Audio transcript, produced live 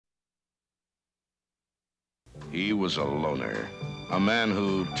He was a loner, a man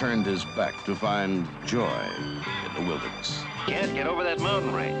who turned his back to find joy in the wilderness. Can't get over that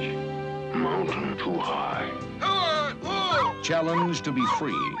mountain range. Mountain too high. Challenge to be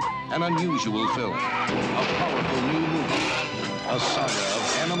free, an unusual film, a powerful new movie, a saga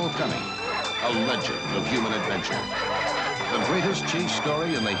of animal cunning, a legend of human adventure. The greatest chase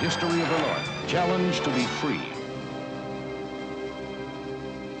story in the history of the North. Challenge to be free.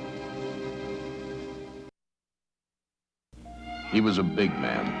 He was a big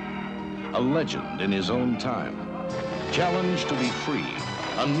man, a legend in his own time. Challenge to be free,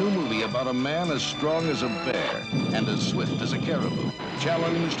 a new movie about a man as strong as a bear and as swift as a caribou.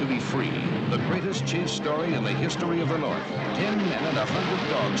 Challenge to be free, the greatest chase story in the history of the North. 10 men and 100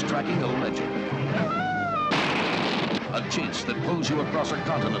 dogs tracking a legend. A chase that pulls you across a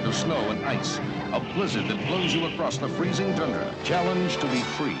continent of snow and ice. A blizzard that blows you across the freezing tundra. Challenge to be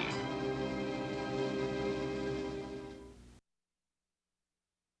free.